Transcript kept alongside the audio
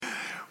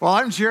Well,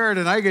 I'm Jared,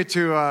 and I get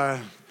to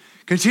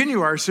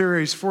continue our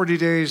series, 40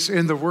 Days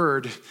in the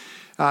Word.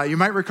 You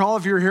might recall,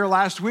 if you were here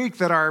last week,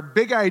 that our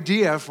big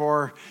idea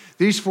for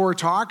these 4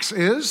 talks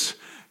is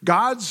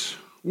God's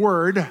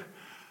Word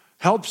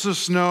helps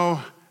us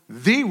know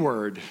the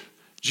Word,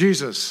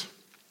 Jesus.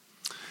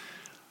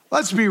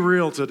 Let's be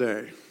real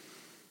today.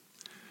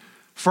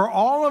 For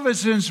all of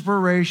its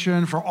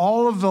inspiration, for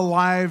all of the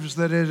lives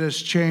that it has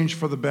changed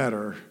for the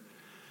better,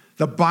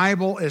 the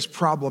Bible is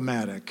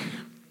problematic.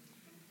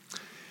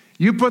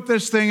 You put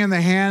this thing in the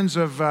hands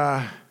of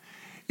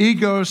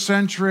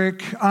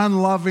egocentric,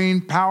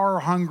 unloving,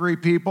 power-hungry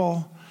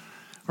people,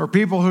 or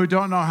people who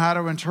don't know how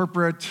to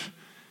interpret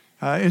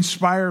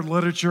inspired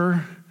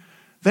literature,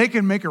 they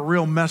can make a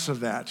real mess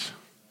of that.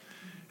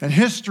 And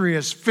history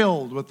is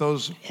filled with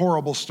those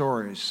horrible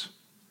stories.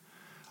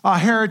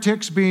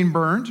 Heretics being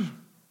burned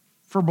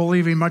for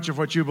believing much of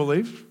what you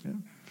believe.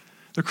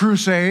 The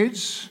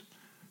Crusades,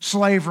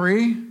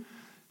 slavery,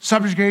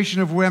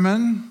 subjugation of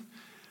women,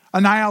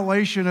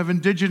 annihilation of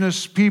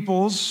indigenous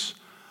peoples,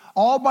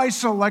 all by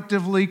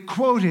selectively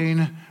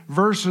quoting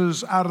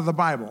verses out of the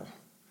Bible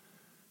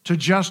to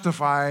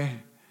justify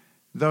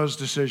those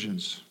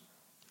decisions.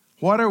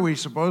 What are we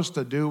supposed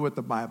to do with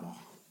the Bible?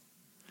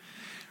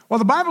 Well,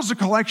 the Bible's a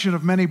collection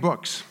of many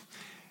books,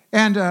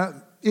 and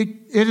it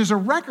is a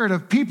record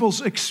of people's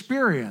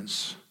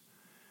experience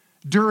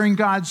during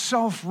God's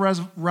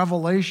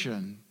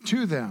self-revelation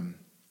to them.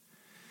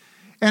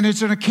 And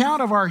it's an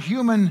account of our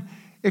human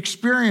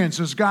experience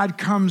as God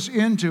comes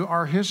into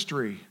our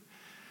history.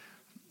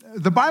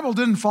 The Bible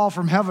didn't fall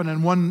from heaven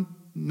in one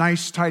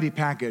nice, tidy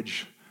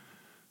package.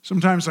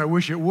 Sometimes I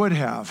wish it would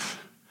have.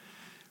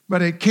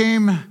 But it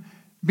came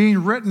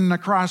being written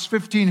across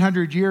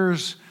 1,500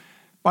 years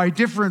by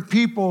different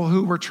people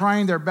who were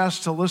trying their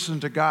best to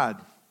listen to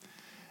God,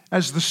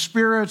 as the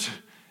Spirit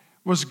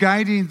was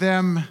guiding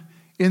them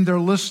in their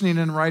listening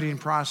and writing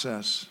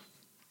process.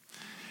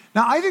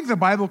 Now, I think the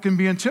Bible can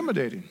be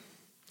intimidating.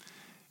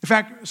 In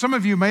fact, some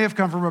of you may have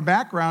come from a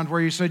background where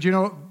you said,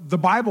 the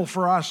Bible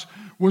for us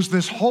was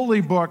this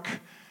holy book,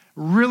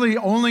 really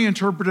only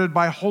interpreted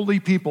by holy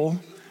people.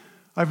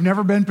 I've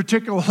never been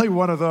particularly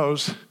one of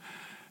those,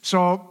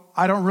 so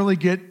I don't really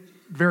get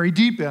very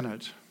deep in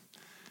it.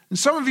 And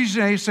some of you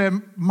may say,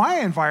 my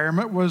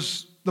environment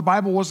was, the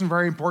Bible wasn't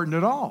very important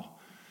at all.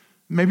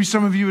 Maybe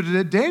some of you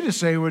today to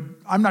say,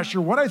 I'm not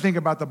sure what I think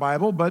about the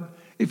Bible, but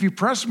if you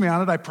press me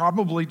on it, I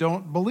probably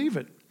don't believe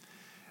it.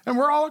 And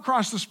we're all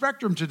across the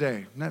spectrum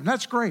today, and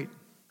that's great.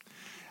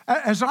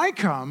 As I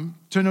come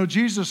to know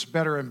Jesus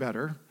better and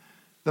better,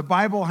 the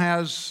Bible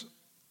has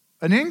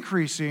an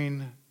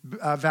increasing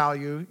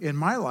value in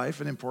my life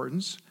and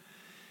importance.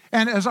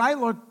 And as I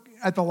look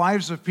at the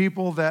lives of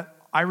people that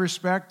I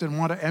respect and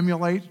want to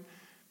emulate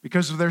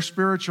because of their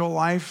spiritual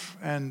life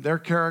and their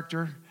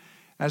character,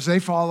 as they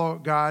follow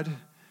God,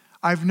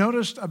 I've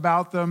noticed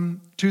about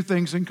them 2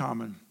 things in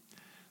common.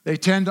 They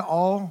tend to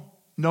all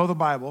know the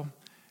Bible,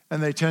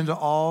 and they tend to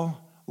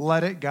all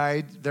let it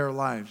guide their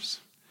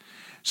lives.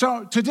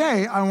 So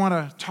today, I want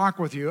to talk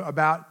with you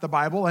about the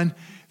Bible, and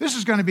this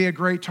is going to be a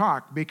great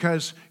talk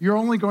because you're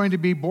only going to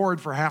be bored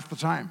for half the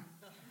time.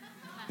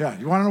 Yeah,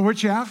 you want to know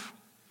which half?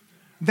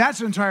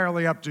 That's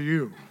entirely up to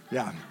you.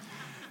 Yeah.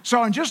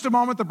 So in just a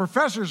moment, the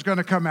professor is going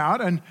to come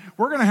out, and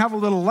we're going to have a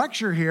little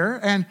lecture here,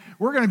 and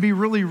we're going to be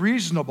really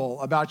reasonable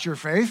about your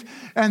faith.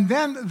 And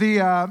then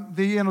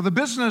the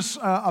business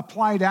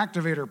applied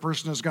activator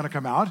person is going to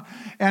come out,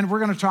 and we're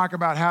going to talk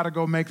about how to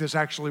go make this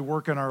actually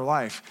work in our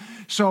life.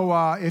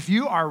 So if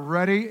you're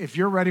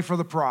ready for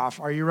the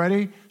prof, are you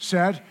ready?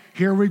 Set?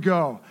 Here we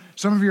go.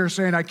 Some of you are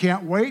saying, I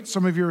can't wait.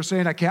 Some of you are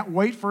saying, I can't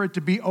wait for it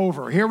to be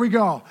over. Here we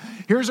go.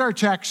 Here's our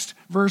text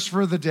verse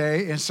for the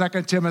day. In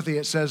 2 Timothy,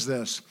 it says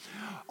this: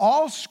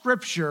 all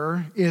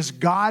Scripture is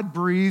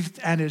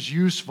God-breathed and is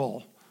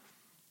useful.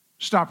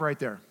 Stop right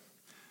there.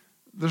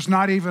 There's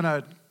not even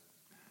a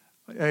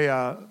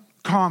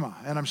comma,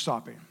 and I'm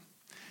stopping.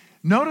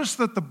 Notice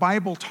that the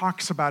Bible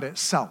talks about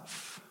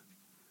itself.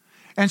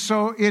 And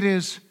so it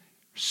is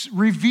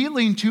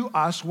revealing to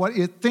us what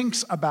it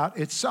thinks about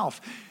itself.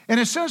 And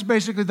it says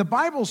basically the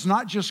Bible's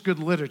not just good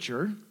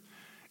literature.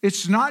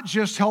 It's not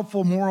just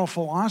helpful moral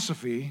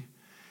philosophy.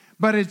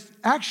 But it's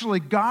actually,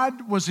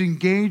 God was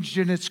engaged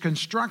in its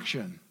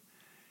construction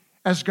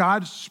as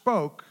God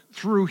spoke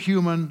through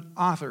human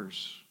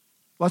authors.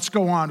 Let's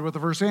go on with the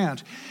verse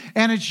and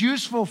it's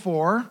useful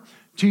for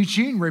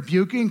teaching,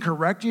 rebuking,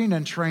 correcting,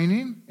 and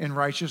training in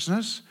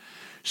righteousness,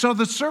 so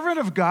the servant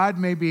of God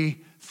may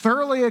be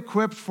thoroughly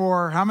equipped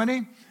for how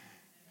many?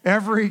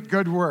 Every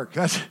good work.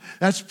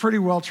 That's pretty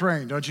well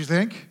trained, don't you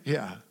think?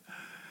 Yeah.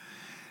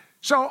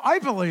 So I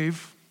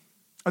believe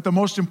that the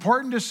most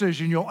important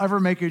decision you'll ever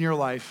make in your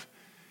life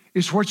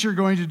is what you're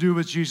going to do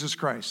with Jesus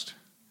Christ.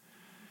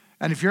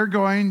 And if you're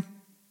going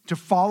to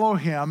follow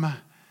him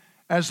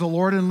as the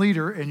Lord and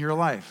leader in your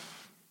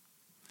life.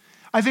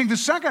 I think the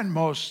second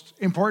most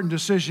important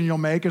decision you'll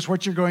make is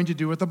what you're going to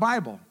do with the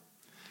Bible.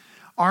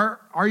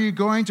 Are you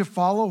going to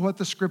follow what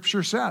the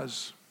Scripture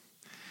says?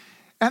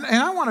 And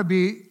I want to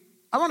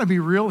be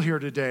real here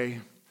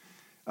today.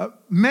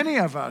 Many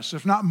of us,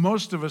 if not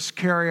most of us,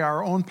 carry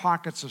our own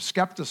pockets of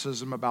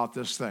skepticism about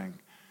this thing.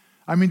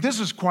 I mean, this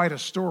is quite a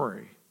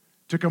story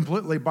to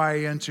completely buy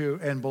into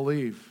and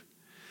believe.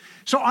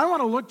 So I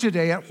want to look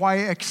today at why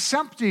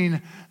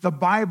accepting the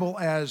Bible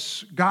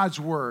as God's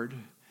word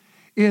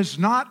is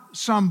not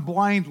some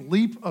blind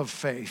leap of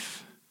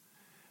faith,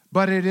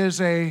 but it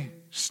is a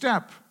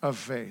step of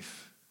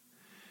faith.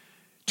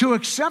 To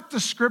accept the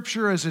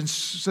Scripture as an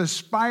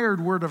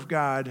inspired word of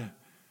God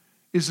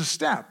is a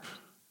step,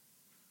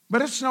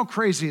 but it's no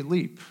crazy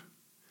leap.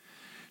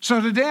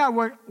 So today I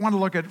want to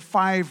look at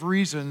 5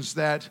 reasons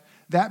that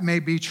may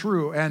be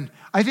true, and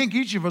I think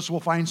each of us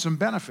will find some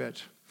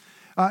benefit.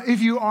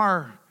 If you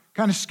are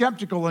kind of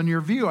skeptical in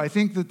your view, I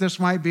think that this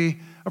might be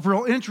of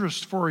real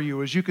interest for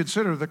you as you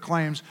consider the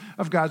claims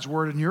of God's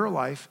word in your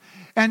life.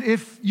 And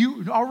if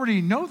you already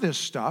know this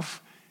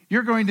stuff,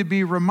 you're going to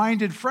be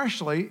reminded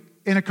freshly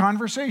in a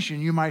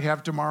conversation you might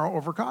have tomorrow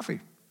over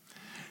coffee.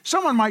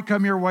 Someone might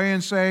come your way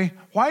and say,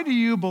 why do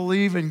you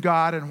believe in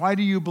God and why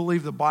do you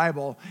believe the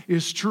Bible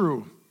is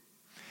true?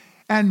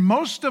 And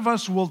most of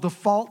us will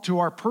default to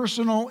our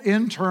personal,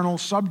 internal,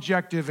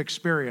 subjective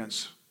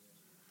experience.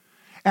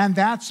 And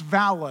that's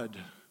valid,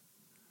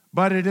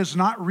 but it is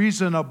not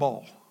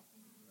reasonable.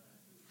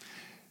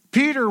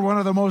 Peter, one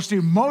of the most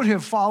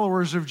emotive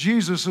followers of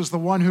Jesus, is the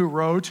one who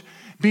wrote,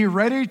 "Be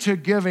ready to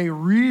give a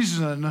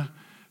reason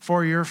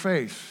for your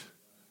faith."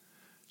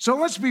 So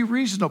let's be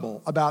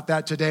reasonable about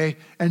that today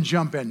and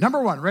jump in. Number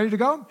 1, ready to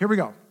go? Here we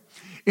go.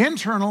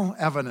 Internal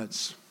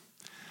evidence.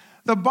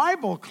 The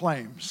Bible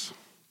claims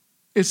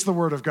it's the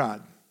Word of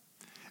God,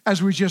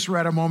 as we just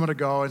read a moment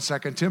ago in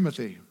 2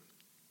 Timothy.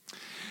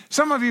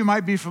 Some of you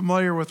might be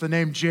familiar with the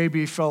name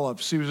J.B.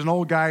 Phillips. He was an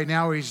old guy,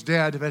 now he's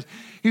dead, but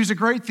he was a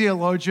great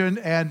theologian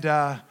and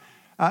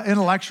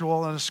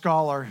intellectual and a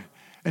scholar.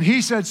 And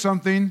he said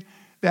something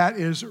that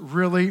is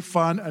really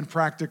fun and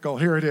practical.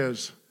 Here it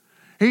is.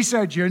 He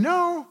said,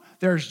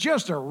 there's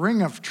just a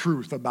ring of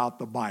truth about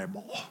the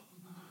Bible.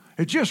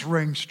 It just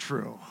rings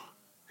true.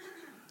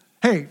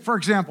 Hey, for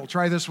example,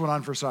 try this one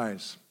on for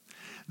size.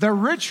 The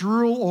rich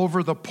rule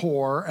over the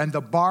poor, and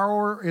the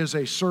borrower is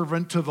a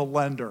servant to the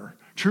lender.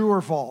 True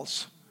or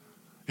false?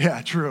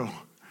 Yeah, true.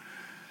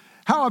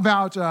 How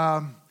about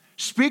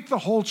speak the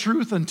whole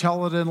truth and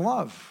tell it in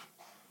love?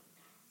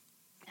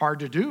 Hard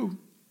to do,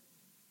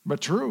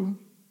 but true.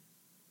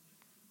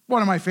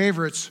 One of my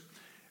favorites,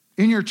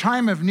 in your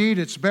time of need,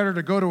 it's better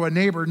to go to a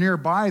neighbor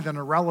nearby than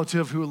a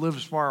relative who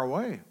lives far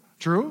away.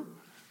 True?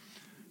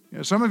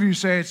 Some of you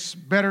say it's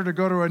better to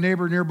go to a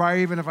neighbor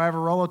nearby even if I have a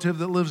relative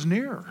that lives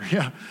near.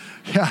 Yeah.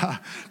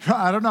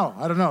 I don't know.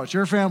 It's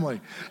your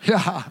family.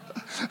 Yeah.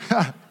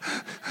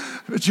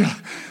 But you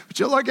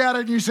look at it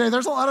and you say,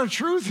 there's a lot of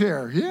truth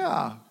here.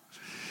 Yeah.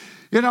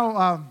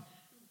 I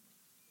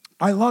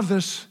love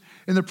this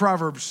in the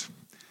Proverbs.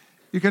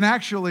 You can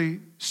actually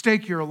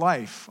stake your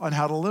life on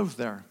how to live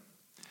there.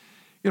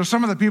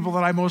 Some of the people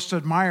that I most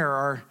admire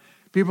are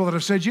people that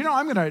have said,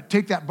 I'm going to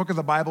take that book of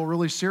the Bible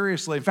really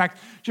seriously. In fact,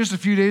 just a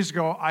few days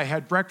ago, I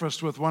had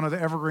breakfast with one of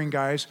the Evergreen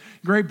guys,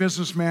 great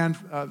businessman,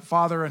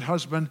 father and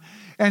husband.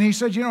 And he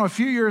said, a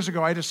few years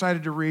ago, I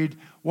decided to read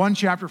one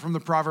chapter from the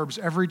Proverbs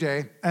every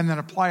day and then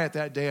apply it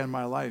that day in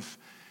my life.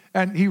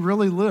 And he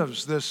really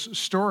lives this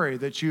story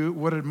that you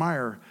would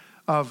admire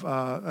of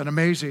an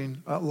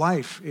amazing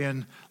life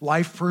in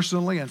life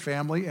personally and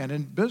family and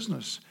in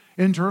business.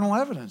 Internal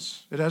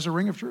evidence. It has a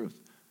ring of truth.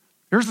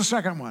 Here's the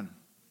second one.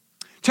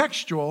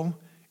 Textual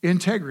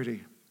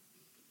integrity.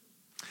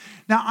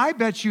 Now, I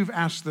bet you've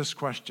asked this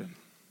question.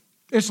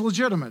 It's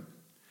legitimate.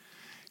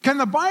 Can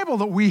the Bible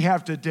that we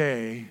have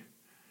today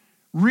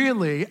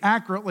really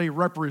accurately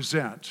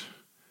represent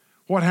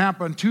what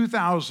happened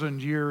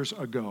 2,000 years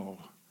ago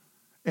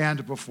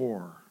and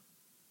before?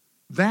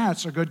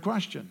 That's a good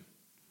question.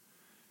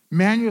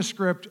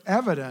 Manuscript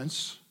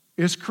evidence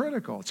is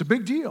critical. It's a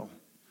big deal.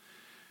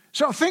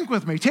 So think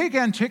with me. Take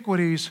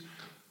antiquity's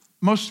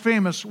most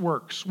famous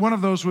works. One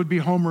of those would be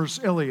Homer's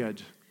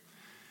Iliad.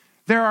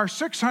 There are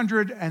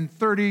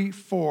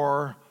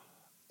 634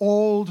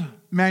 old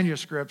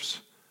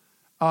manuscripts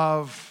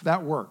of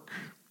that work.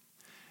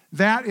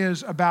 That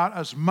is about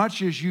as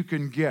much as you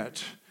can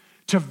get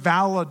to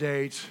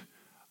validate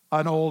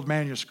an old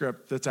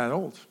manuscript that's that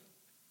old.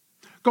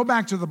 Go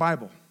back to the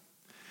Bible.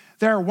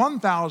 There are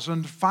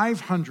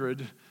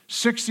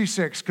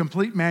 1,566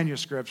 complete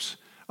manuscripts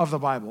of the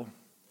Bible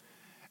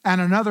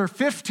and another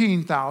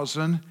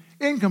 15,000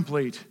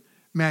 incomplete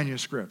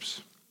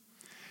manuscripts.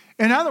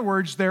 In other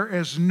words, there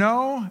is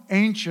no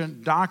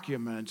ancient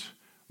document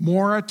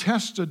more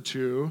attested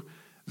to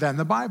than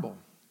the Bible.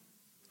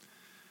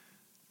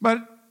 But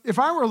if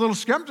I were a little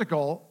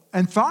skeptical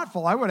and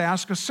thoughtful, I would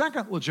ask a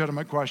second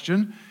legitimate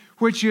question,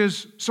 which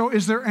is, so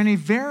is there any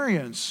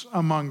variance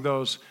among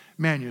those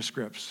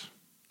manuscripts?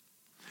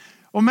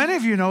 Well, many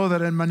of you know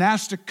that in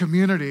monastic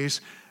communities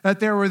that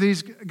there were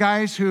these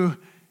guys who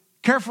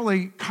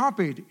carefully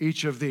copied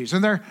each of these.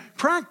 And their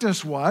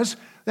practice was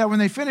that when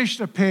they finished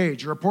a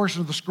page or a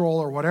portion of the scroll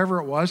or whatever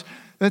it was,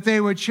 that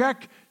they would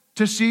check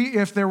to see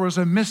if there was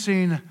a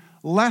missing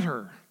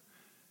letter.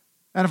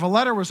 And if a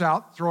letter was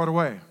out, throw it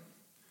away.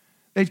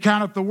 They'd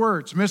count up the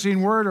words,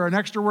 missing word or an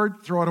extra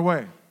word, throw it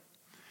away.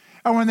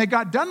 And when they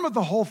got done with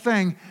the whole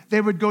thing,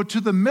 they would go to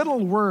the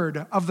middle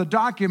word of the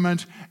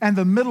document and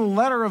the middle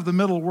letter of the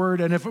middle word,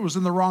 and if it was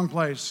in the wrong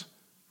place,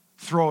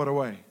 throw it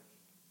away.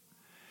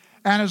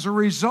 And as a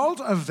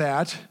result of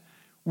that,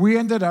 we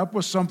ended up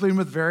with something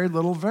with very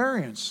little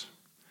variance.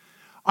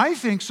 I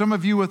think some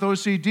of you with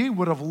OCD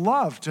would have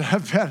loved to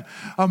have been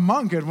a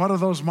monk in one of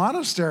those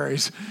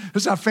monasteries.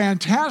 It's a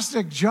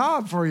fantastic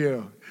job for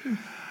you.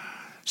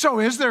 So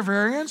is there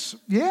variance?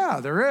 Yeah,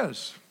 there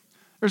is.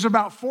 There's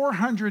about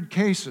 400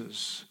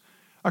 cases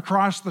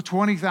across the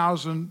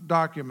 20,000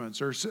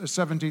 documents or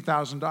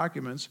 17,000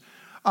 documents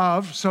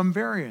of some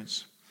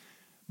variance.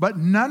 But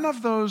none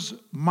of those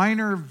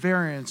minor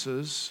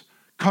variances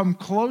come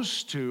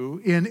close to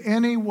in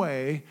any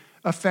way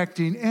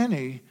affecting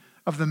any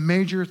of the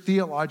major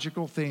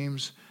theological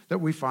themes that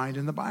we find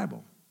in the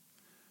Bible.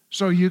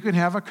 So you can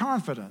have a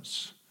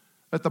confidence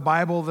that the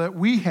Bible that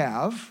we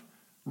have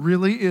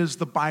really is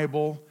the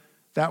Bible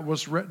that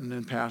was written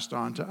and passed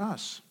on to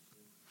us.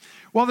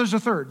 Well, there's a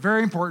third,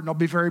 very important. I'll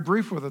be very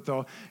brief with it,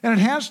 though. And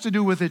it has to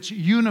do with its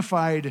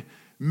unified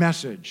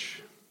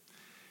message.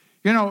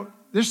 You know,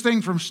 this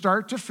thing from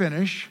start to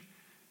finish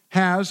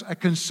has a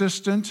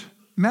consistent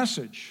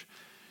message.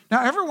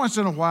 Now, every once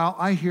in a while,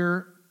 I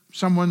hear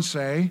someone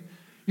say,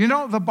 you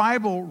know, the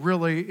Bible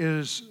really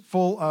is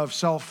full of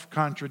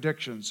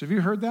self-contradictions. Have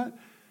you heard that?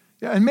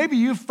 Yeah, and maybe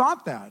you've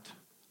thought that.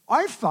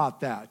 I've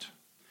thought that.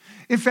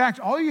 In fact,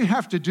 all you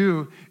have to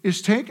do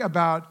is take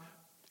about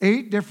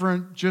 8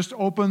 different, just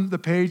open the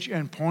page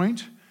and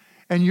point,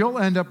 and you'll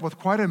end up with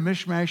quite a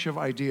mishmash of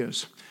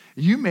ideas.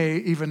 You may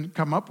even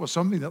come up with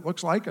something that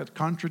looks like a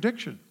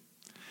contradiction.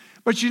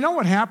 But you know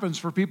what happens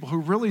for people who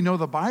really know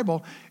the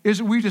Bible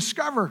is we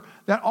discover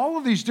that all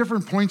of these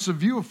different points of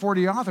view of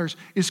 40 authors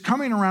is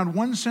coming around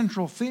one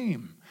central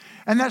theme.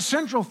 And that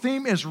central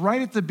theme is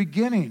right at the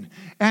beginning.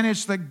 And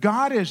it's that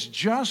God is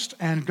just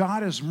and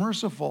God is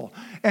merciful.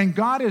 And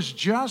God is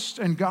just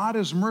and God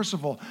is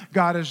merciful.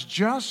 God is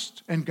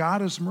just and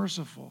God is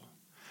merciful.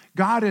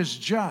 God is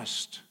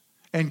just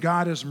and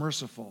God is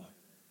merciful.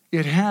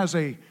 It has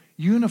a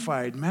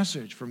unified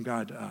message from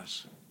God to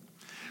us.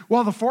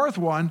 Well, the fourth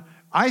one,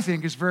 I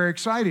think, is very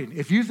exciting.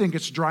 If you think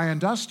it's dry and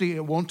dusty,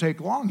 it won't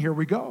take long. Here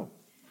we go.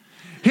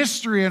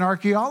 History and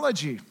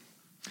archaeology.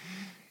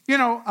 You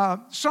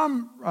know,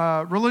 some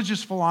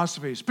religious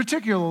philosophies,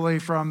 particularly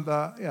from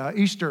the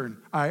Eastern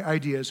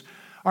ideas,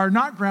 are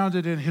not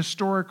grounded in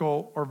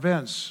historical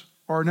events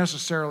or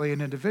necessarily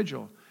an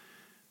individual.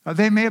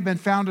 They may have been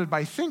founded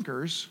by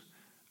thinkers,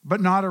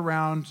 but not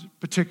around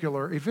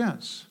particular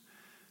events.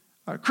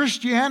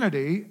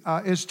 Christianity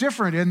is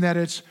different in that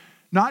it's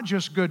not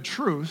just good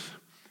truth,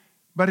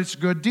 but it's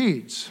good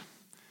deeds.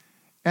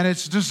 And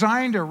it's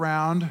designed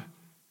around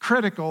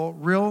critical,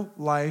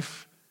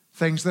 real-life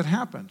things that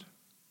happened.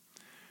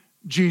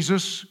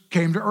 Jesus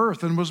came to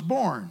earth and was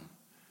born.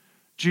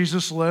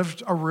 Jesus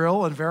lived a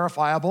real and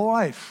verifiable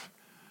life.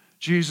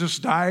 Jesus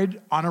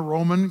died on a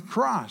Roman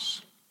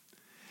cross.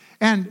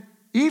 And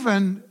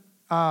even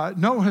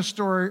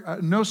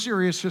no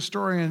serious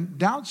historian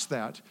doubts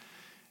that,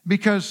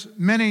 because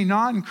many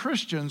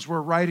non-Christians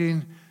were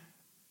writing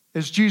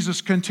as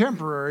Jesus'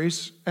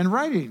 contemporaries and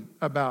writing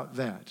about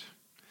that.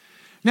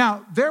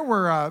 Now, there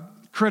were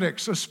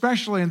critics,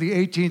 especially in the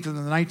 18th and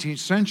the 19th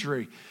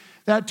century,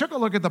 that took a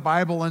look at the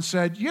Bible and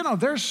said, you know,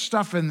 there's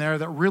stuff in there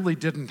that really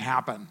didn't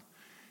happen.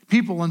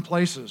 People and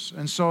places.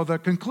 And so the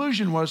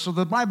conclusion was, so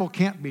the Bible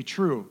can't be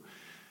true.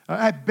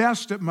 At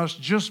best, it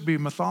must just be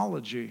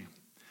mythology.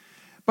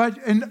 But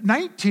in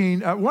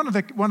one of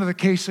the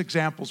case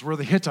examples were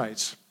the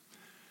Hittites.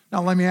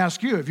 Now, let me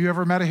ask you, have you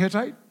ever met a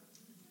Hittite?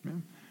 Yeah.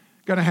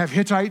 Going to have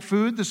Hittite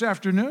food this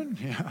afternoon?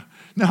 Yeah.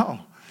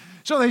 No.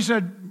 So they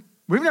said,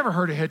 we've never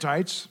heard of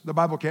Hittites. The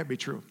Bible can't be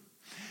true.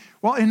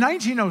 Well, in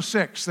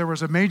 1906, there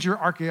was a major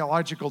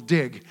archaeological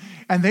dig,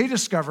 and they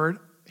discovered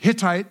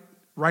Hittite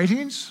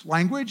writings,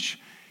 language,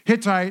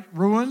 Hittite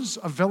ruins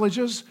of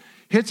villages,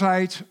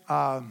 Hittite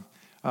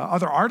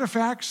other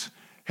artifacts,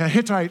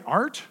 Hittite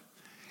art.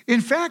 In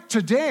fact,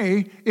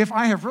 today, if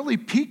I have really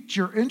piqued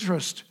your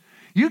interest,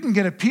 you can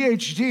get a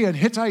PhD in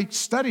Hittite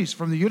studies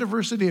from the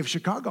University of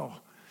Chicago.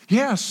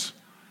 Yes.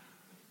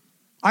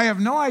 I have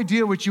no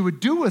idea what you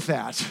would do with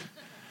that,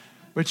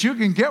 but you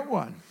can get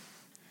one.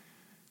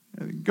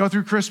 Go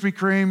through Krispy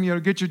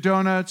Kreme, get your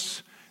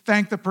donuts,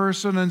 thank the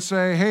person and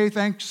say, hey,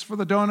 thanks for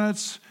the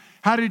donuts.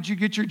 How did you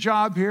get your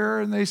job here?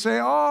 And they say,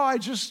 oh, I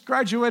just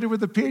graduated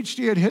with a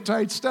PhD in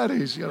Hittite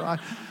studies. I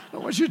know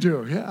what you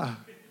do, yeah.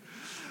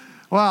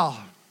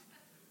 Well,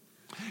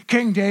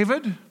 King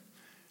David,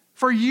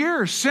 for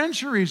years,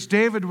 centuries,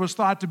 David was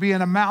thought to be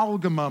an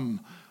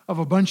amalgam of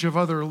a bunch of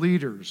other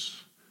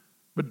leaders,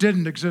 but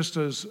didn't exist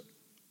as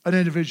an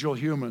individual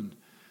human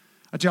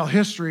until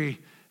history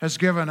has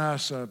given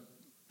us a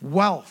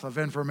wealth of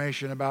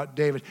information about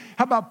David.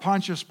 How about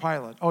Pontius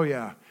Pilate? Oh,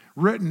 yeah,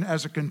 written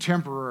as a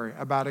contemporary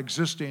about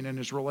existing in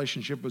his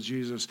relationship with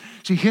Jesus.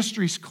 See,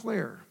 history's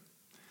clear.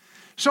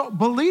 So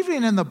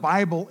believing in the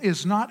Bible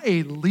is not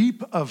a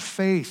leap of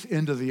faith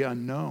into the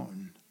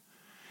unknown.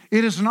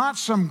 It is not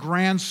some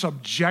grand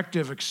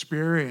subjective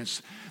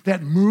experience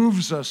that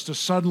moves us to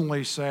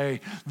suddenly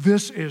say,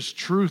 this is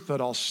truth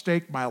that I'll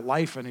stake my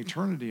life and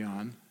eternity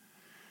on.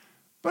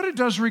 But it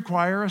does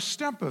require a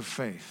step of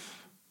faith,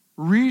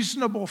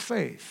 reasonable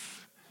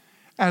faith,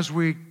 as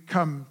we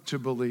come to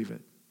believe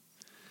it.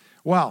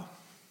 Well,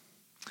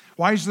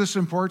 why is this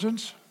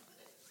important?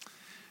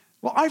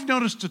 Well, I've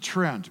noticed a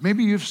trend.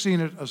 Maybe you've seen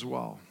it as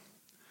well.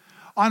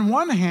 On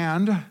one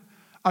hand,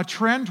 a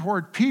trend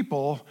toward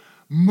people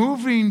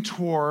moving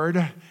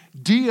toward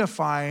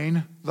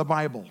deifying the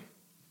Bible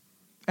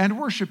and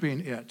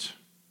worshiping it.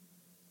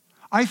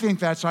 I think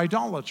that's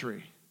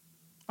idolatry.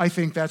 I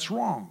think that's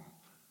wrong.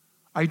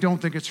 I don't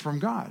think it's from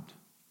God.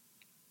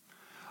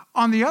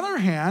 On the other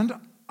hand,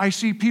 I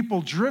see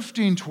people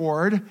drifting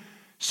toward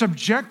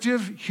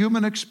subjective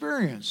human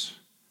experience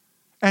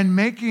and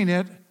making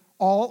it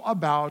all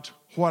about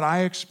what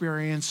I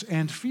experience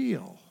and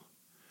feel.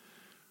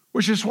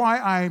 Which is why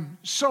I'm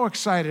so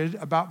excited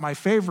about my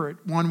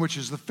favorite one, which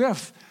is the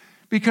fifth,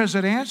 because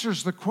it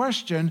answers the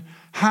question,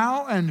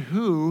 how and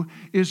who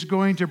is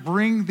going to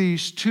bring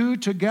these two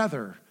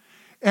together?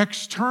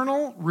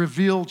 External,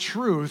 revealed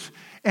truth,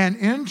 and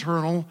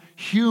internal,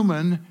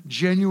 human,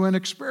 genuine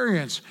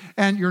experience.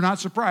 And you're not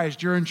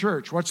surprised, you're in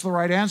church. What's the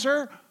right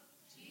answer?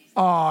 Jesus.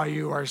 Oh,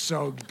 you are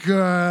so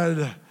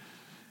good.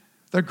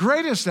 The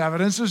greatest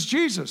evidence is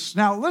Jesus.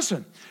 Now,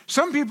 listen,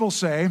 some people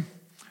say,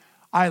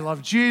 I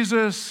love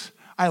Jesus.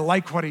 I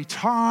like what he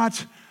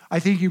taught. I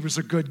think he was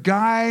a good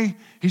guy.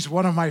 He's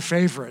one of my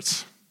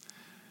favorites.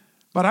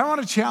 But I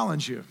want to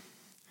challenge you.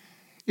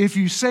 If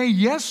you say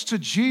yes to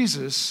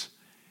Jesus,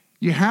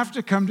 you have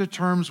to come to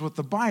terms with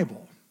the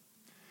Bible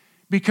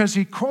because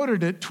he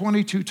quoted it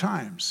 22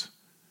 times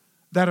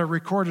that are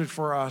recorded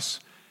for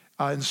us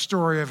in the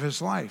story of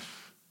his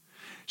life.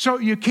 So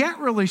you can't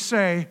really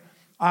say,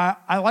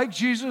 I like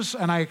Jesus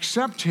and I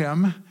accept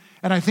him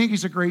and I think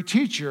he's a great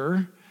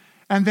teacher,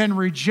 and then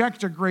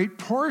reject a great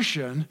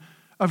portion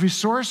of his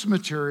source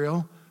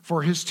material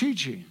for his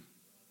teaching.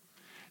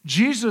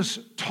 Jesus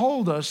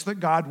told us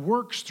that God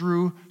works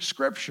through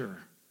Scripture,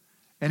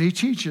 and he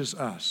teaches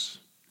us.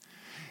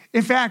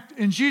 In fact,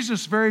 in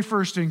Jesus' very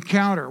first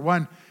encounter,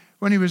 when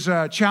he was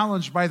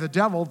challenged by the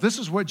devil, this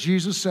is what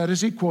Jesus said as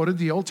he quoted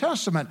the Old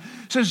Testament.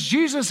 It says,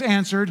 Jesus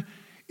answered,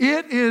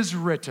 "It is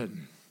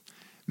written,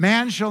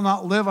 man shall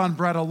not live on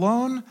bread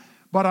alone,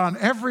 but on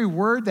every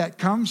word that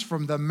comes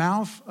from the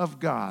mouth of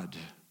God."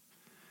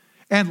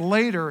 And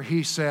later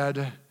he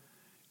said,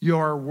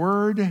 "Your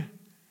word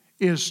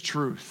is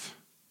truth."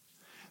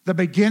 The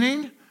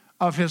beginning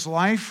of his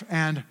life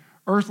and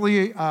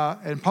earthly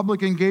and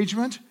public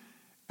engagement,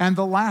 and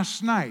the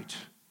last night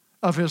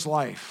of his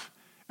life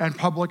and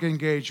public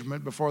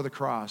engagement before the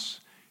cross,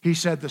 he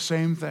said the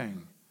same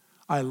thing.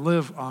 I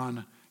live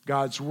on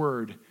God's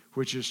word,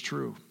 which is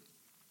true.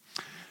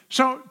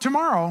 So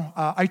tomorrow,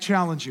 I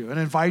challenge you and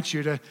invite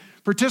you to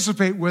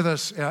participate with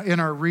us in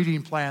our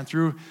reading plan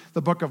through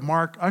the book of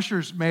Mark.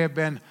 Ushers may have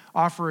been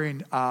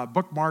offering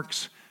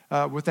bookmarks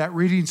with that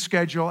reading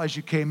schedule as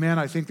you came in.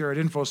 I think they're at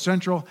Info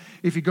Central.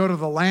 If you go to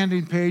the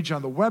landing page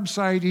on the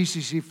website,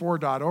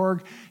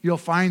 ecc4.org, you'll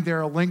find there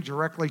a link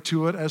directly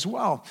to it as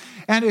well.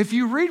 And if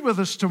you read with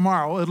us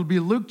tomorrow, it'll be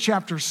Luke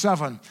chapter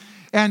 7.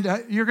 And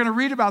you're going to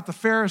read about the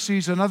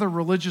Pharisees and other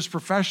religious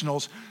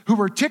professionals who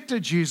were ticked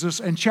at Jesus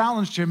and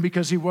challenged him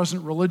because he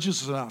wasn't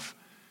religious enough.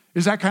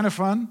 Is that kind of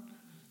fun?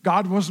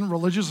 God wasn't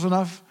religious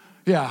enough?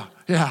 Yeah.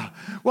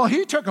 Well,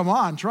 he took them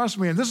on, trust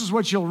me, and this is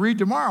what you'll read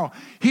tomorrow.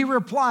 He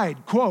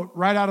replied, quote,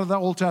 right out of the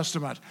Old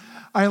Testament,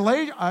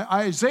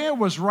 Isaiah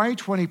was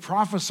right when he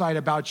prophesied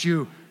about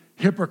you,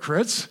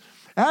 hypocrites,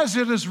 as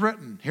it is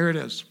written. Here it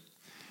is.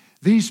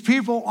 These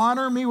people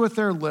honor me with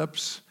their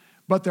lips,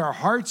 but their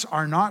hearts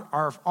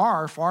are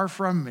far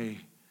from me.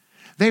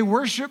 They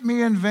worship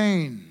me in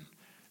vain.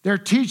 Their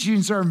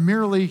teachings are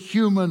merely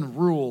human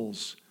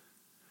rules.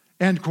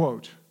 End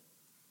quote.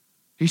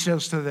 He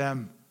says to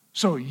them,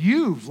 so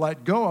you've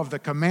let go of the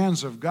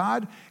commands of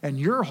God and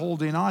you're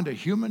holding on to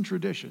human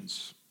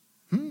traditions.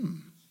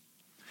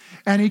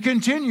 And he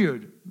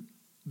continued.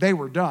 They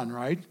were done,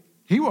 right?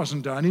 He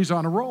wasn't done. He's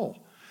on a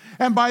roll.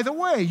 And by the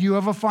way, you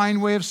have a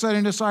fine way of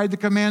setting aside the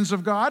commands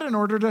of God in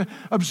order to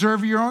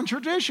observe your own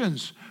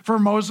traditions. For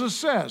Moses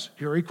says,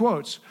 here he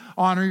quotes,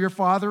 honor your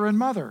father and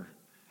mother,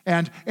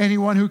 and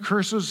anyone who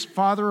curses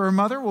father or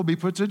mother will be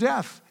put to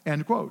death,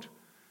 end quote.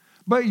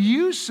 But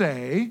you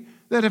say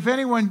that if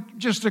anyone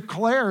just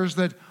declares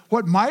that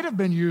what might have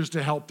been used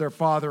to help their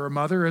father or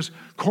mother is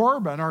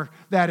Corban, or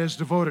that is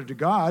devoted to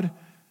God,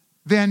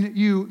 then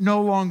you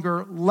no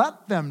longer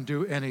let them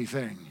do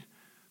anything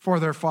for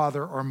their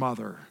father or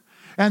mother.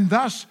 And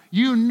thus,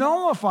 you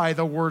nullify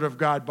the word of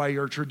God by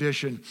your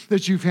tradition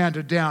that you've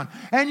handed down.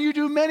 And you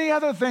do many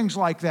other things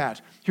like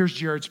that. Here's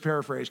Jared's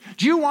paraphrase.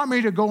 Do you want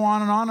me to go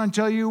on and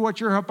tell you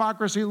what your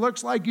hypocrisy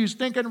looks like, you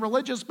stinking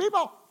religious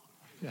people?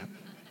 Yeah.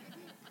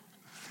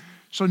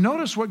 So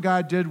notice what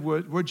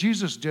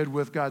Jesus did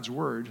with God's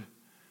word.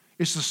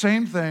 It's the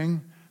same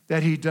thing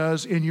that he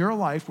does in your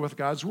life with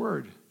God's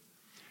word.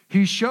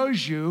 He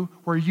shows you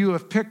where you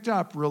have picked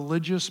up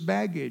religious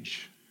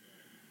baggage,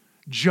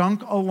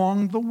 junk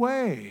along the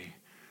way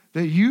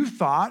that you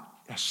thought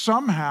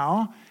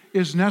somehow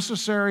is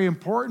necessary,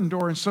 important,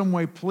 or in some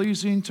way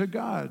pleasing to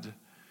God.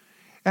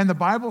 And the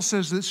Bible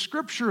says that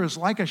Scripture is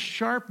like a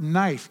sharp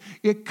knife.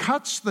 It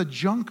cuts the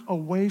junk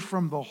away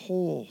from the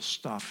whole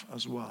stuff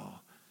as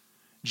well.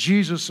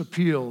 Jesus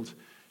appealed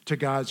to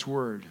God's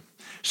word.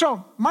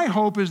 So my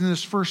hope is in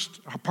this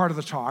first part of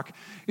the talk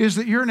is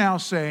that you're now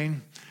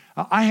saying,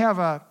 I have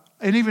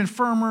an even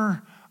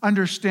firmer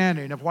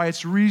understanding of why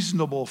it's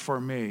reasonable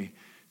for me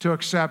to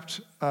accept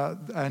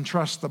and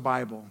trust the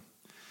Bible.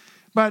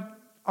 But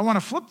I want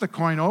to flip the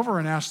coin over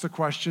and ask the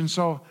question,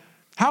 so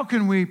how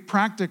can we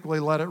practically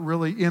let it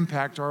really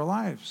impact our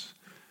lives?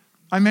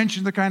 I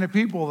mentioned the kind of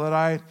people that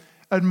I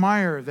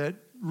admire that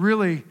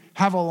really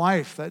have a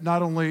life that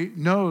not only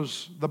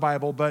knows the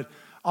Bible, but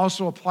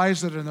also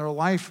applies it in their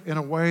life in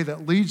a way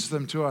that leads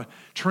them to a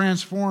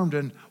transformed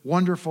and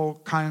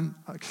wonderful kind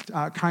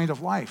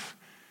of life.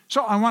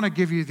 So I want to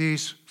give you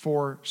these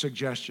 4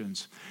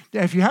 suggestions.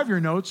 If you have your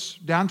notes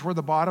down toward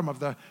the bottom of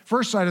the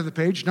first side of the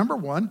page, number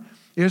 1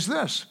 is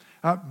this.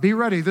 Be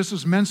ready. This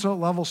is Mensa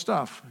level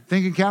stuff.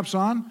 Thinking caps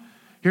on?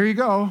 Here you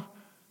go.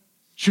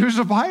 Choose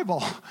a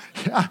Bible.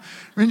 Yeah.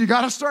 I mean, you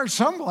got to start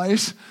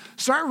someplace.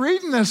 Start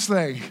reading this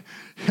thing.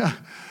 Yeah.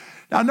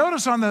 Now,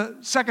 notice on the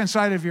second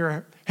side of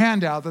your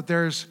handout that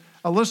there's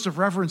a list of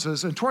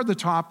references, and toward the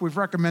top, we've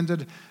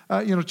recommended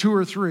 2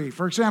 or 3.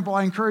 For example,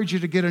 I encourage you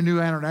to get a New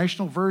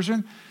International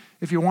Version.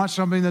 If you want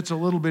something that's a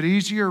little bit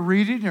easier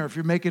reading, or if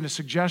you're making a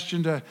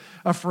suggestion to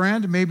a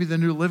friend, maybe the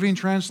New Living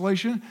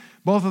Translation.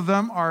 Both of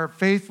them are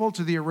faithful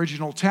to the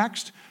original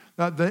text.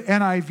 The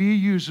NIV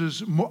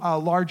uses a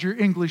larger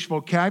English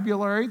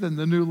vocabulary than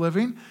the New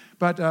Living,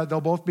 but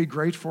they'll both be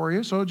great for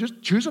you. So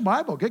just choose a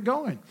Bible, get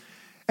going.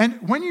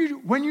 And when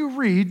you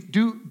read,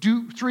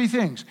 do 3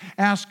 things.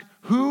 Ask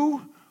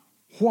who,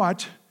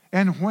 what,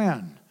 and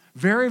when.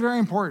 Very, very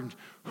important.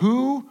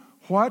 Who,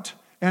 what,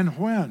 and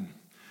when.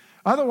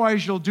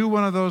 Otherwise, you'll do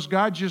one of those,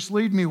 God, just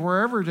lead me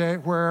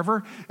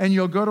wherever, and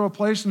you'll go to a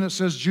place and it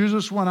says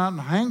Jesus went out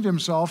and hanged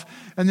himself,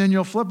 and then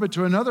you'll flip it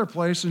to another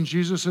place and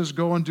Jesus says,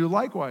 go and do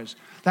likewise.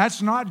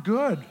 That's not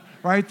good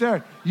right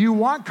there. You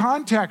want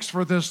context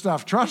for this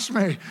stuff. Trust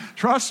me.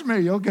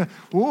 You'll get,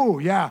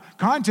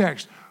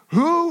 context.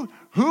 Who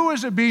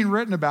is it being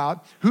written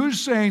about? Who's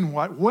saying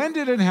what? When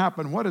did it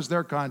happen? What is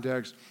their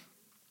context?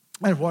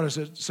 And what is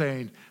it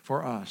saying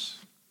for us?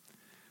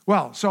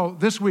 Well, so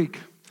this week,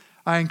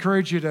 I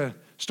encourage you to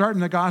start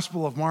in the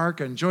Gospel of Mark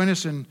and join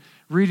us in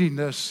reading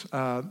this in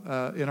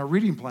a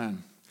reading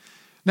plan.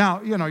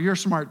 Now, you're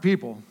smart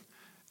people,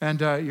 and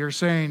you're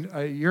saying,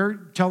 you're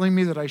telling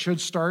me that I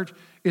should start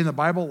in the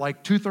Bible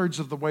like 2/3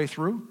 of the way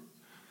through?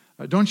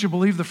 Don't you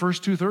believe the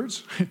first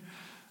 2/3?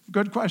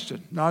 Good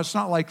question. No, it's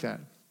not like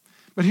that.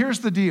 But here's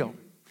the deal.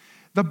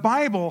 The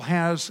Bible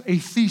has a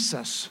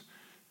thesis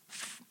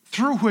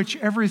through which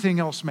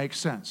everything else makes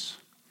sense.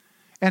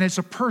 And it's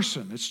a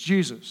person. It's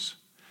Jesus.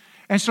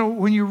 And so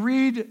when you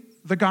read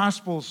the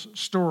Gospels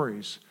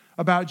stories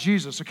about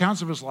Jesus,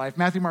 accounts of his life,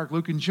 Matthew, Mark,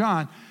 Luke, and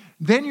John,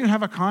 then you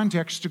have a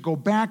context to go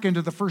back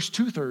into the first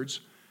 2/3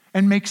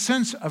 and make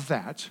sense of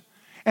that,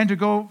 and to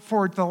go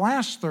forward to the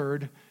last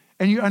third,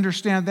 and you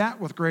understand that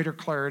with greater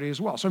clarity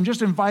as well. So I'm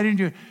just inviting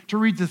you to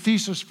read the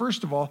thesis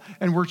first of all,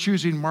 and we're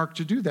choosing Mark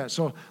to do that.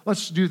 So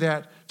let's do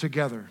that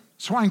together.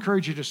 So I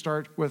encourage you to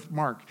start with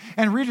Mark.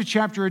 And read a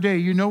chapter a day.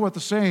 You know what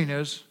the saying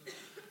is.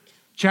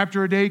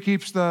 Chapter a day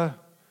keeps the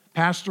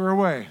pastor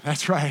away.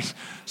 That's right.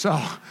 So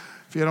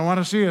if you don't want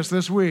to see us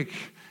this week,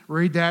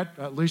 read that,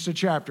 at least a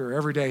chapter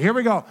every day. Here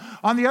we go.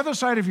 On the other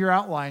side of your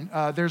outline,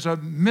 there's a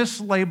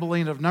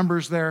mislabeling of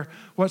numbers there.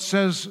 What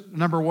says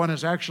number 1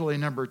 is actually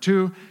number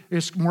 2.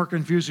 It's more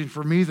confusing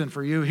for me than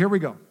for you. Here we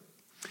go.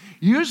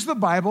 Use the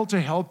Bible to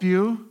help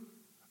you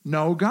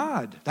know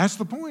God. That's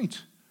the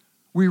point.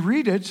 We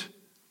read it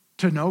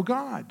to know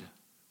God.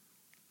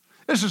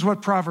 This is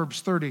what Proverbs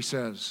 30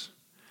 says.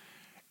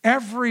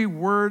 Every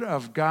word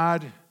of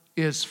God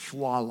is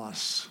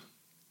flawless,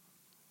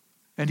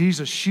 and he's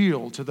a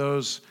shield to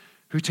those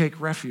who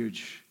take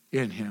refuge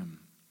in him.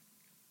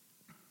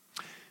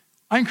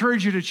 I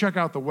encourage you to check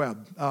out the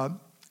web.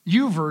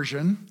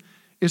 YouVersion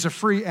is a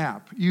free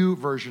app.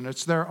 YouVersion,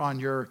 it's there on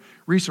your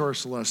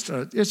resource list.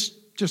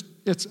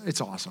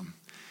 It's awesome.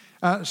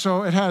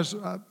 So it has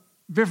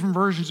different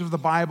versions of the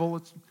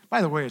Bible.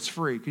 By the way, it's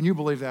free. Can you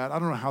believe that? I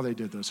don't know how they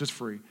did this. It's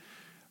free.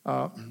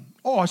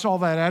 It's all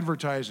that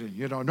advertising.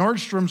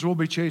 Nordstrom's will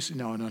be chasing.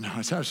 No,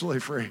 it's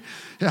absolutely free.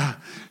 Yeah.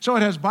 So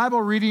it has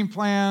Bible reading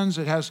plans.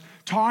 It has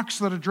talks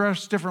that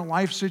address different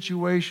life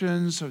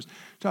situations.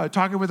 So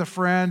talking with a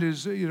friend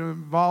who's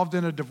involved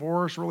in a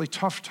divorce, really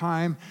tough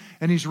time,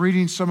 and he's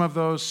reading some of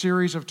those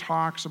series of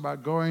talks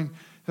about going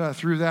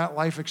through that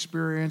life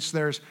experience.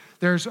 There's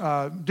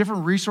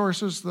different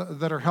resources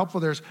that are helpful.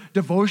 There's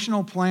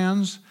devotional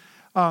plans.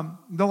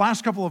 The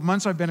last couple of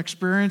months I've been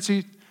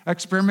experiencing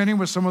experimenting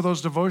with some of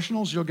those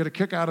devotionals. You'll get a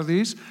kick out of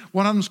these.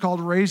 One of them is called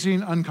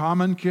Raising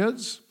Uncommon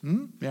Kids.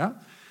 Yeah.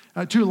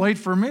 Too late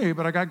for me,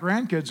 but I got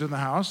grandkids in the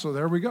house, so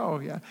there we go.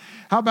 Yeah.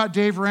 How about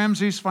Dave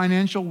Ramsey's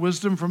Financial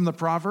Wisdom from the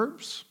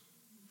Proverbs?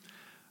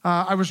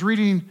 I was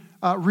reading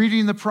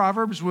the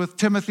Proverbs with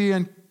Timothy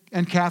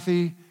and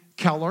Kathy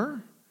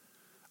Keller.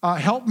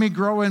 Help me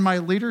grow in my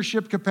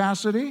leadership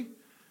capacity.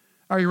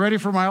 Are you ready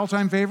for my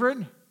all-time favorite?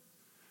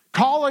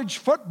 College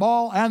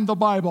football and the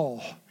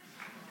Bible.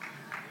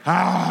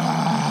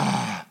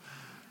 I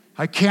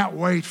can't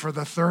wait for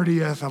the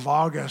 30th of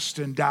August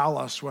in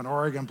Dallas when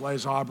Oregon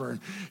plays Auburn.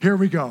 Here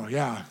we go,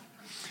 yeah.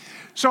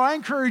 So I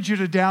encourage you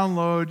to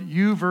download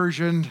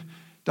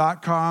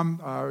YouVersion.com,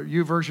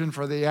 YouVersion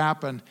for the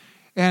app, and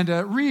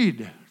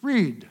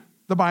read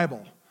the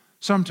Bible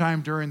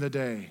sometime during the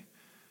day.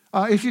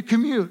 If you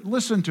commute,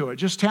 listen to it.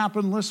 Just tap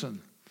and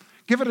listen.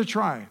 Give it a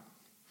try.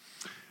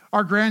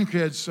 Our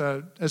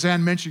grandkids, as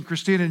Ann mentioned,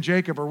 Christine and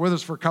Jacob are with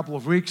us for a couple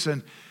of weeks,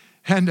 and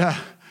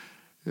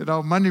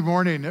Monday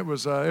morning, it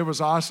was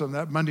awesome,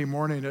 that Monday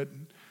morning at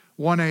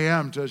 1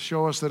 a.m. to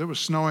show us that it was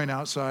snowing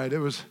outside.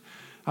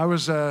 I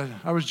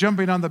was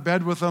jumping on the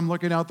bed with them,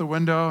 looking out the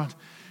window.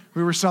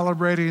 We were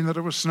celebrating that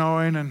it was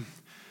snowing, and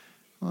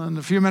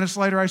a few minutes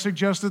later, I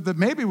suggested that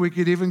maybe we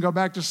could even go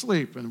back to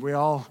sleep, and we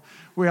all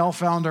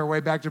found our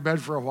way back to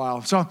bed for a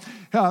while. So,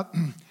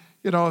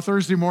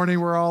 Thursday morning,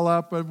 we're all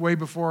up way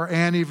before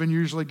Ann even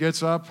usually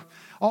gets up.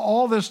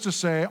 All this to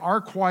say,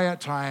 our quiet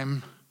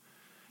time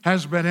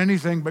has been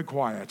anything but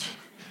quiet.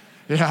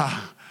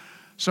 Yeah.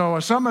 So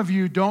some of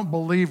you don't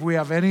believe we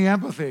have any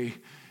empathy.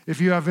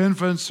 If you have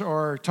infants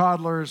or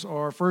toddlers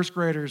or first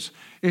graders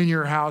in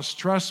your house,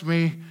 trust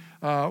me,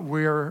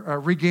 we're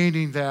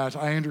regaining that.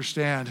 I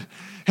understand.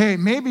 Hey,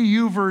 maybe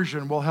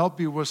YouVersion will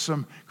help you with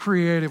some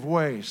creative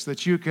ways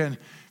that you can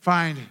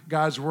find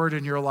God's word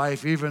in your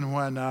life, even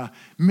when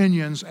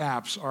Minions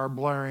apps are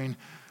blaring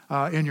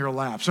in your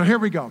lap. So here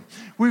we go.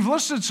 We've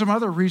listed some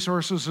other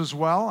resources as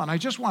well, and I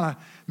just want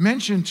to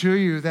mention to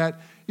you that,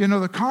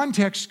 the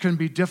context can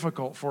be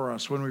difficult for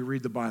us when we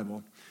read the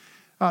Bible.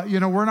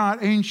 We're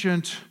not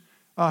ancient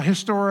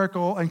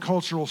historical and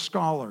cultural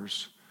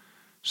scholars.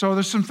 So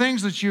there's some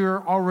things that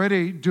you're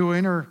already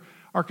doing or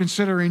are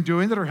considering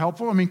doing that are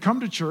helpful. I mean, come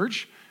to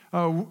church.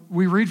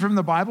 We read from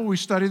the Bible. We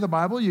study the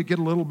Bible. You get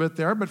a little bit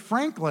there. But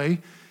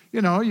frankly,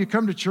 you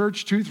come to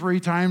church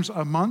 2-3 times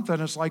a month,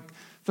 and it's like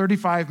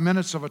 35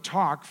 minutes of a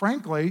talk.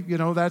 Frankly,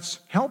 that's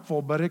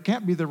helpful, but it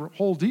can't be the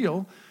whole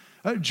deal.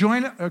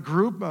 Join a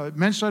group, a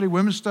men's study,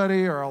 women's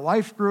study, or a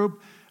life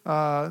group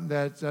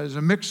that is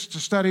a mixed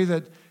study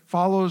that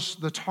follows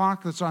the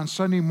talk that's on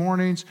Sunday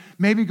mornings.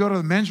 Maybe go to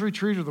the men's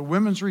retreat or the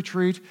women's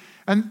retreat.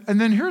 And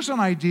then here's an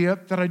idea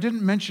that I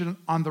didn't mention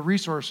on the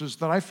resources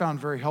that I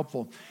found very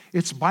helpful.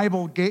 It's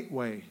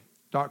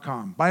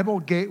BibleGateway.com.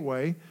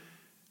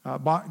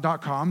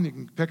 BibleGateway.com. You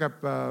can pick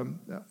up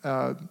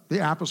the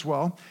app as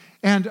well.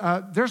 And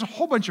there's a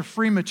whole bunch of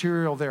free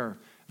material there,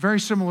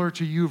 very similar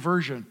to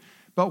YouVersion.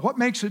 But what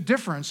makes a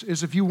difference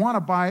is if you want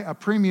to buy a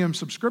premium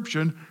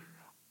subscription,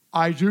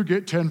 I do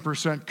get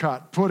 10%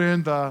 cut. Put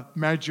in the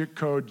magic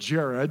code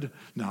Jared.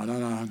 No,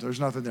 there's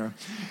nothing there.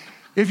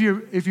 If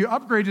you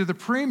upgrade to the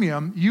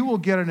premium, you will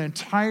get an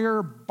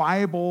entire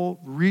Bible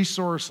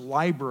resource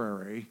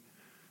library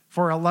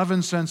for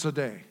 11 cents a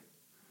day.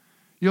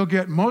 You'll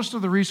get most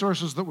of the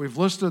resources that we've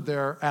listed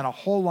there and a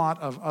whole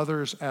lot of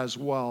others as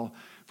well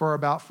for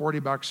about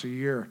 $40 a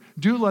year.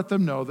 Do let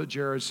them know that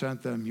Jared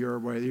sent them your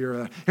way.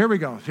 Here we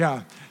go.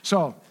 Yeah.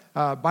 So,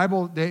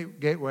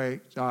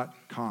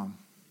 BibleGateway.com.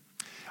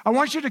 I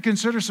want you to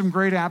consider some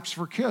great apps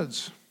for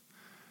kids.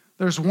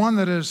 There's one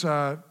that is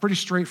pretty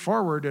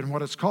straightforward in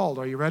what it's called.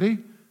 Are you ready?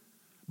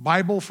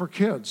 Bible for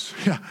Kids.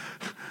 Yeah.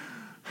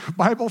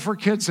 Bible for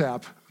Kids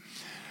app.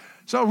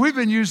 So we've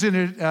been using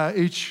it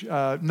each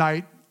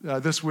night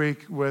this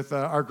week with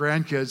our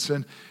grandkids,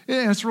 and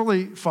it's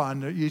really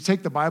fun. You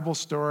take the Bible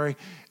story,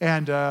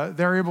 and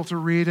they're able to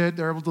read it,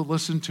 they're able to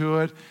listen to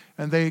it,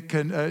 and they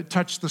can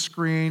touch the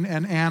screen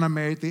and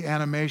animate the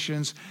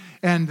animations.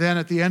 And then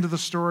at the end of the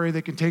story,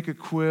 they can take a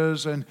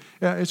quiz, and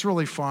it's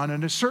really fun.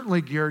 And it's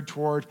certainly geared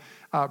toward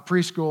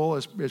preschool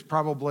is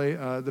probably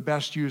the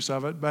best use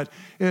of it. But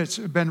it's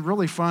been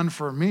really fun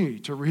for me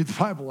to read the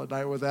Bible at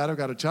night with that, I've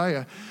got to tell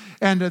you.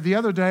 And the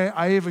other day,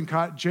 I even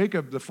caught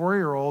Jacob, the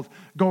 4-year-old,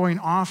 going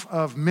off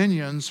of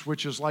Minions,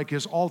 which is like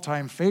his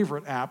all-time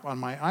favorite app on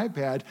my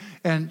iPad,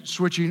 and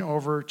switching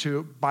over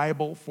to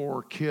Bible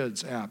for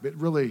Kids app. It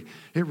really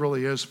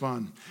is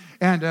fun.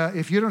 And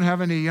if you don't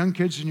have any young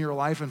kids in your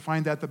life and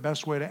find that the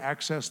best way to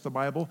access the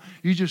Bible,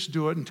 you just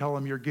do it and tell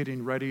them you're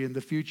getting ready in the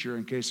future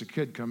in case a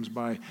kid comes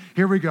by.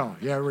 Here we go.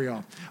 Yeah, here we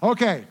go.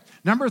 Okay,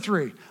 number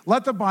 3,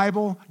 let the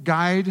Bible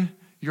guide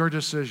your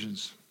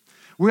decisions.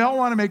 We all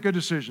want to make good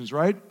decisions,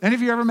 right? Any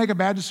of you ever make a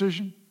bad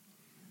decision?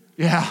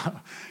 Yeah,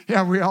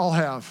 we all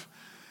have.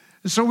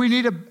 So we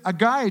need a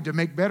guide to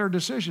make better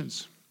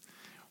decisions.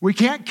 We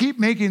can't keep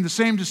making the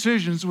same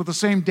decisions with the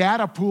same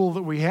data pool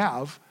that we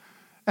have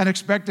and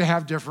expect to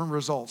have different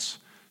results.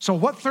 So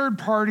what third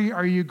party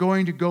are you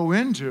going to go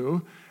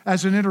into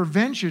as an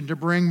intervention to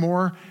bring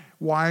more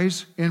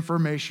wise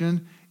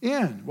information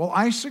in? Well,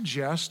 I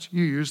suggest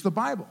you use the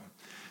Bible.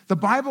 The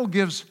Bible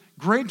gives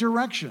great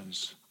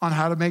directions on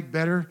how to make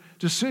better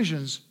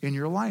decisions in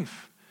your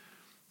life.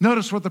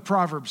 Notice what the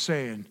Proverbs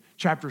say in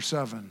chapter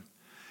 7.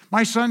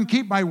 My son,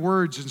 keep my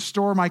words and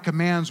store my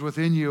commands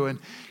within you, and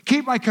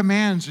keep my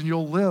commands and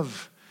you'll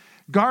live.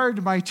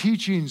 Guard my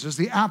teachings as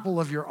the apple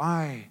of your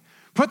eye.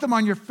 Put them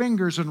on your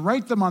fingers and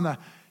write them on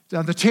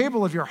the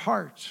table of your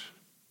heart.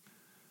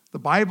 The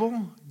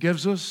Bible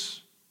gives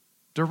us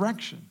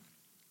direction.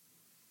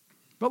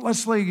 But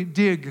let's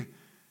dig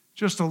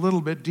just a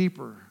little bit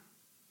deeper.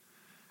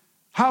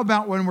 How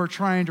about when we're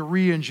trying to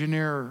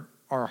re-engineer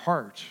our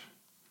heart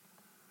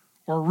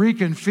or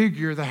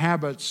reconfigure the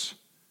habits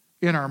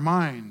in our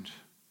mind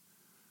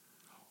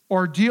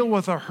or deal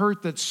with a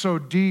hurt that's so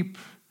deep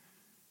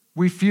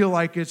we feel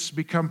like it's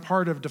become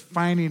part of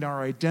defining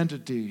our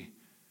identity,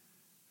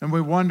 and we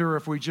wonder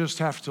if we just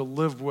have to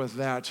live with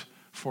that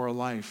for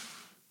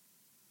life?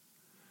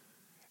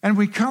 And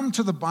we come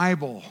to the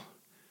Bible,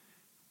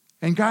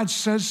 and God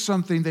says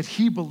something that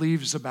He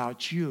believes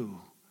about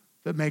you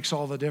that makes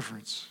all the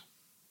difference.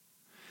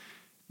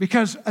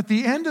 Because at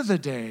the end of the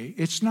day,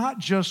 it's not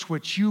just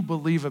what you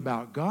believe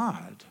about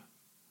God,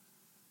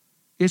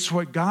 it's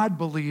what God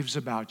believes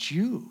about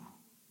you.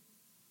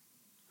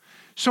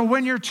 So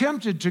when you're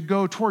tempted to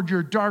go toward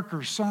your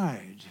darker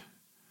side,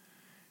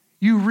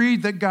 you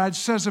read that God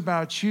says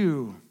about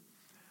you,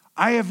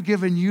 I have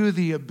given you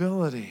the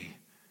ability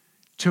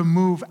to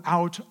move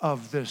out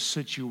of this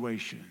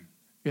situation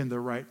in the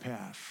right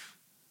path.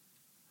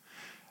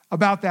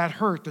 About that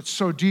hurt that's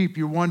so deep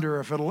you wonder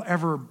if it'll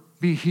ever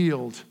be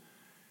healed,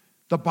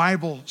 the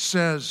Bible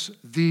says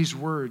these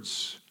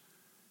words,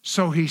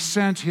 so He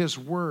sent His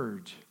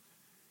word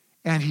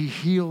and He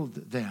healed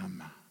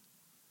them.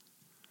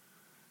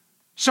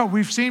 So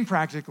we've seen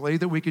practically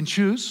that we can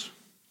choose,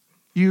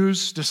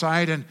 use,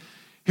 decide, and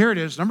here it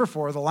is, number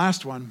 4, the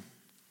last one,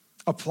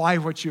 apply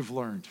what you've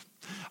learned.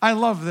 I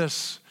love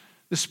this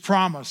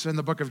promise in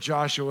the book of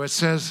Joshua. It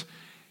says,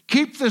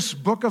 keep this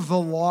book of the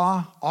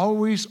law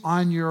always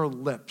on your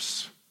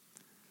lips.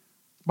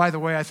 By the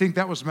way, I think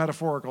that was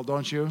metaphorical,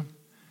 don't you?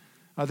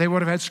 They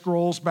would have had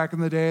scrolls back in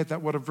the day.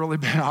 That would have really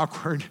been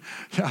awkward.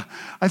 Yeah,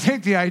 I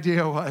think the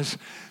idea was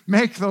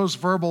make those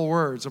verbal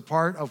words a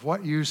part of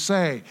what you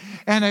say.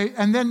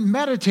 And then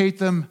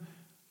meditate on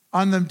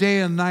them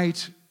day and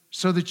night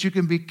so that you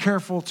can be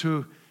careful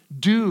to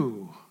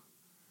do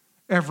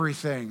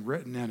everything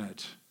written in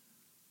it.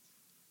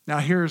 Now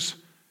here's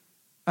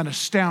an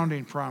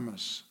astounding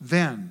promise.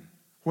 Then,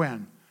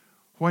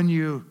 when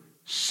you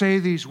say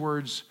these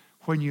words,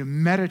 when you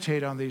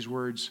meditate on these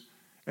words,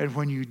 and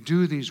when you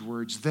do these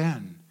words,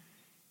 then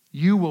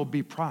you will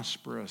be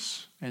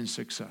prosperous and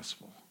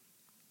successful.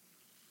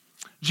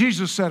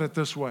 Jesus said it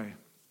this way,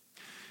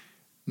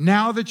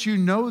 now that you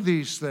know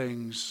these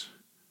things,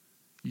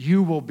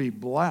 you will be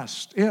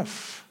blessed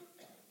if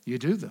you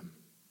do them.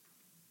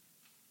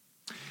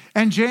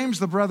 And James,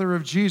 the brother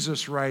of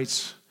Jesus,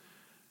 writes,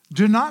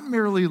 do not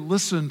merely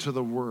listen to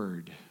the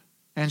word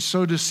and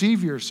so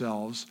deceive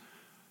yourselves.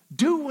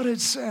 Do what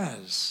it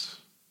says.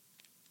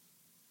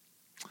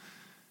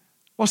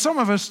 Well, some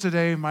of us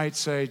today might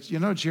say,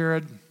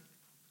 Jared,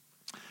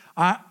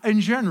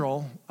 in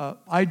general,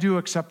 I do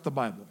accept the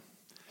Bible.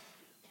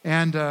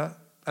 And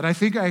I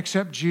think I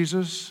accept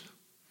Jesus,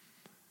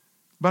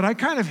 but I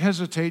kind of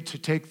hesitate to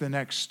take the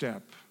next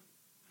step.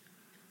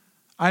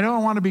 I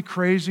don't want to be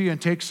crazy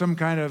and take some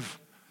kind of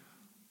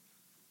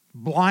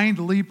blind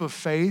leap of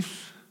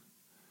faith.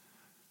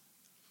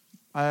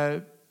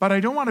 But I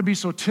don't want to be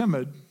so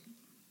timid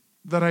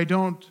that I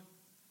don't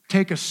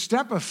take a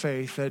step of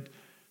faith that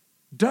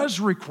does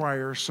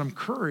require some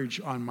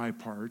courage on my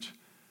part.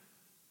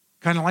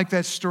 Kind of like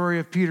that story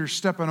of Peter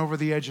stepping over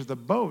the edge of the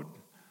boat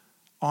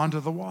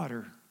onto the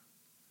water.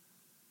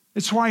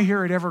 It's why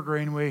here at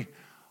Evergreen we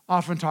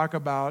often talk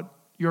about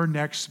your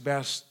next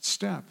best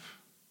step.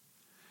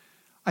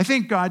 I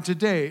think God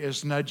today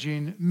is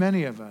nudging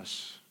many of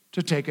us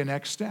to take a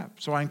next step.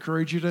 So I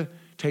encourage you to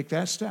take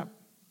that step.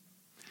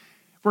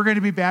 We're going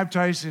to be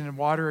baptized in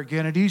water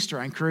again at Easter.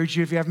 I encourage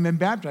you, if you haven't been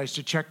baptized,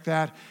 to check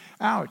that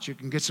out. You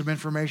can get some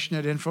information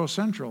at Info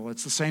Central.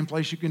 It's the same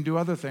place you can do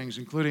other things,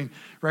 including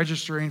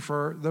registering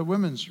for the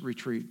women's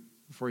retreat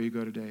before you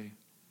go today.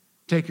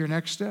 Take your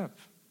next step.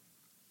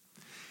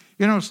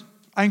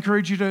 I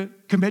encourage you to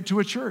commit to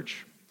a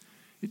church.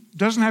 It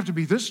doesn't have to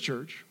be this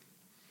church.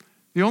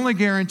 The only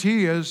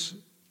guarantee is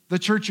the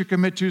church you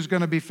commit to is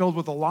going to be filled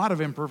with a lot of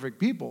imperfect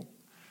people.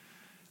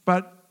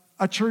 But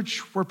a church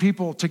where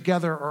people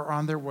together are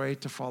on their way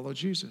to follow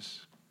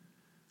Jesus.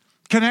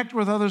 Connect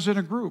with others in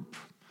a group.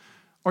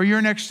 Or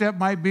your next step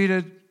might be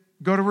to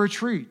go to a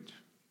retreat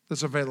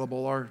that's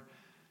available. Or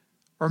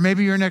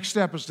maybe your next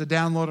step is to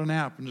download an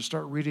app and to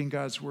start reading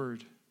God's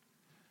Word.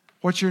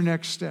 What's your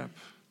next step?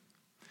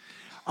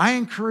 I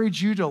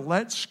encourage you to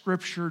let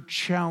Scripture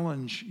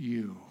challenge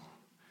you.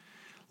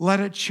 Let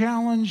it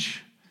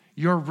challenge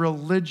your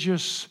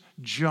religious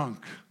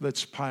junk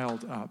that's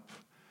piled up.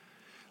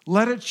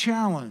 Let it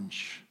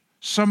challenge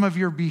some of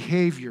your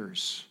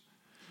behaviors.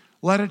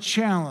 Let it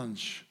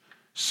challenge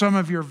some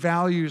of your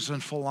values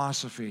and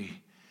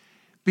philosophy.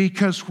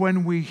 Because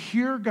when we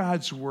hear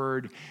God's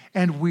word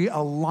and we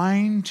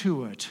align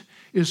to it,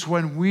 is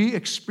when we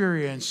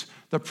experience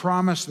the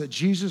promise that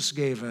Jesus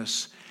gave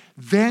us.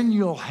 Then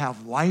you'll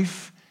have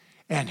life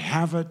and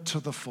have it to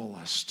the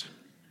fullest.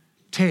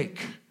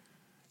 Take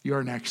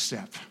your next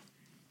step.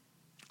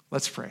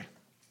 Let's pray.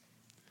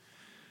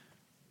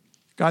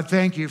 God,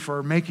 thank you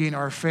for making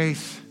our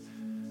faith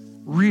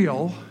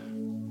real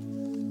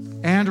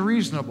and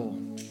reasonable,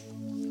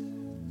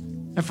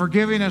 and for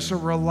giving us a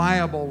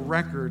reliable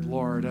record,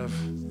 Lord, of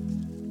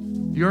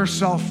your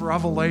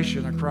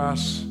self-revelation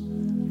across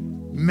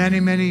many,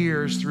 many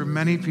years through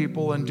many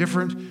people in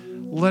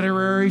different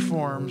literary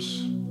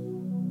forms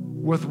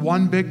with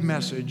one big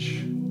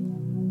message,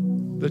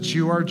 that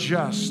you are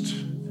just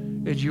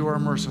and you are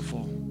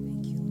merciful.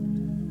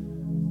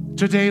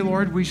 Today,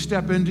 Lord, we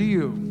step into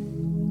you.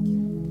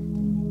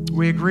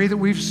 We agree that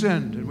we've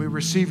sinned and we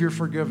receive your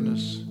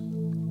forgiveness.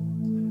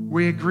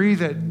 We agree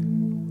that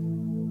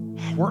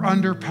we're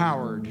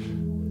underpowered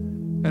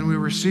and we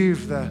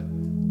receive the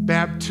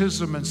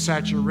baptism and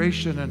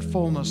saturation and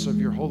fullness of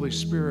your Holy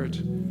Spirit.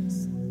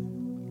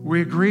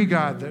 We agree,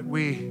 God, that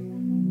we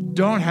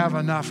don't have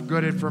enough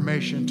good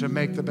information to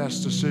make the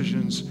best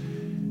decisions,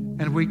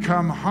 and we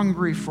come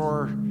hungry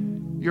for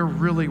your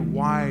really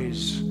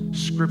wise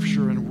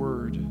scripture and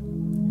word.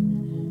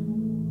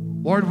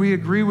 Lord, we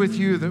agree with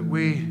you that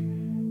we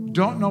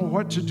don't know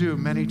what to do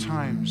many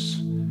times,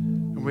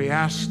 and we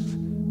ask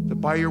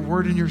that by your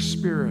word and your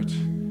spirit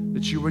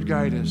that you would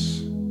guide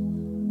us.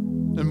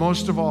 And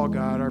most of all,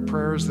 God, our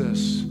prayer is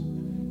this: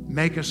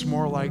 make us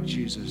more like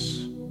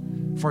Jesus,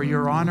 for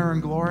your honor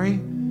and glory,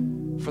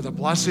 for the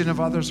blessing of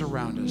others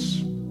around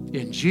us.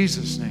 In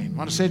Jesus' name.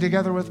 Want to say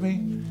together with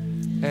me?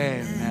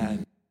 Amen.